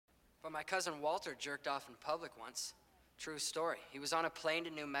Well, my cousin Walter jerked off in public once. True story. He was on a plane to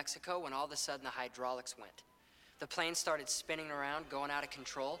New Mexico when all of a sudden the hydraulics went. The plane started spinning around, going out of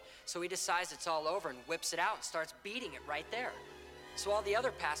control, so he decides it's all over and whips it out and starts beating it right there. So all the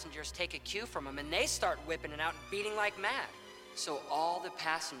other passengers take a cue from him and they start whipping it out and beating like mad. So all the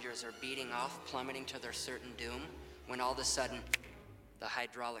passengers are beating off, plummeting to their certain doom, when all of a sudden the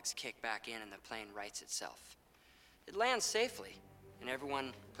hydraulics kick back in and the plane rights itself. It lands safely, and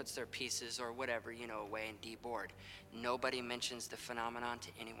everyone puts their pieces or whatever, away and deboard. Nobody mentions the phenomenon to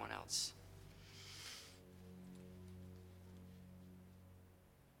anyone else.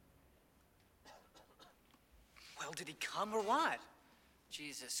 Well, did he come or what?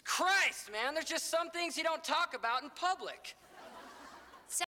 Jesus Christ, man, there's just some things you don't talk about in public.